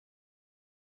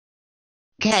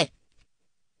Okay.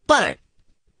 Butter.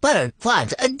 Butter.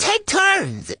 Flies. Take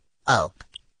turns. Oh.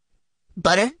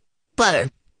 Butter. Butter.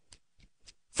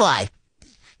 Fly.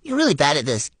 You're really bad at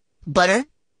this. Butter.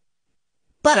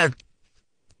 Butter.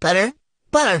 Butter.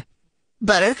 Butter.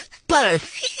 Butter. Butter.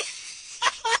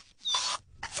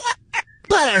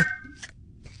 Butter.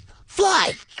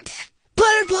 Fly.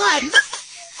 Butterfly.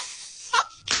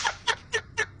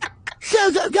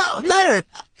 Go. Butter.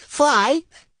 Fly.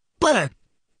 Butter.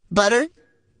 Butter.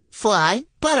 Fly.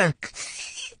 Butter.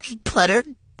 Butter.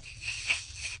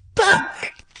 Butter.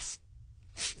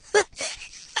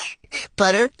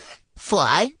 Butter.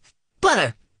 Fly.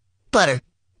 Butter. Butter.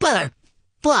 Butter.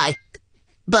 Fly.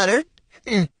 Butter.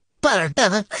 Butter.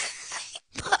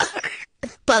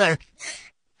 Butter.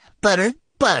 Butter.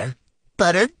 Butter.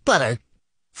 Butter. Butter.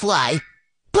 Fly.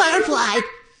 Butterfly.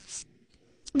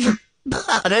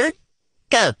 Butter.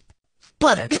 Go.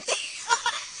 Butter.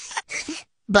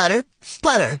 Butter.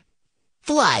 Butter.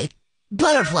 Fly.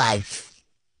 Butterfly.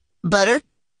 Butter.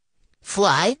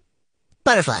 Fly.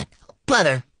 Butterfly.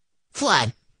 Butter.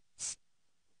 Fly.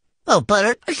 Oh,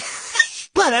 butter.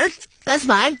 Butter. That's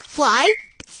mine. Fly.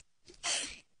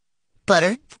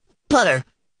 Butter. Butter.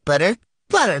 Butter.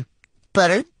 Butter.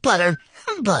 Butter. Butter.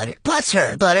 Butter.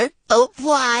 Butter. Butter. Oh,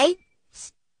 fly.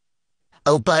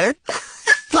 Oh, butter.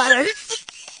 Butter.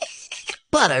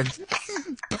 Butter.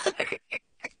 Butter.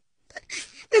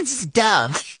 It's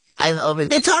dumb. I'm over.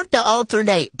 It's hard to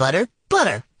alternate. Butter.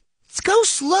 Butter. Let's go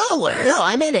slower. No,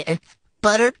 I'm in it.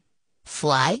 Butter.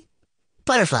 Fly.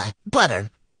 Butterfly. Butter.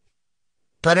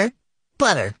 Butter.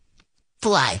 Butter.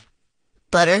 Fly.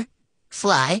 Butter.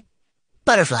 Fly.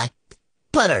 Butterfly.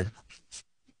 Butter.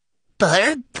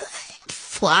 Butter.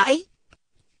 Fly.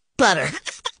 Butter.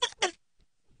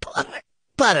 Butter.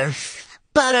 Butter.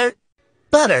 Butter.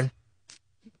 Butter.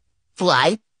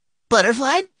 Fly.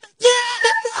 Butterfly.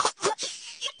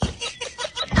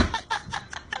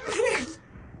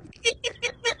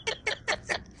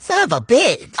 Son of a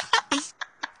bitch.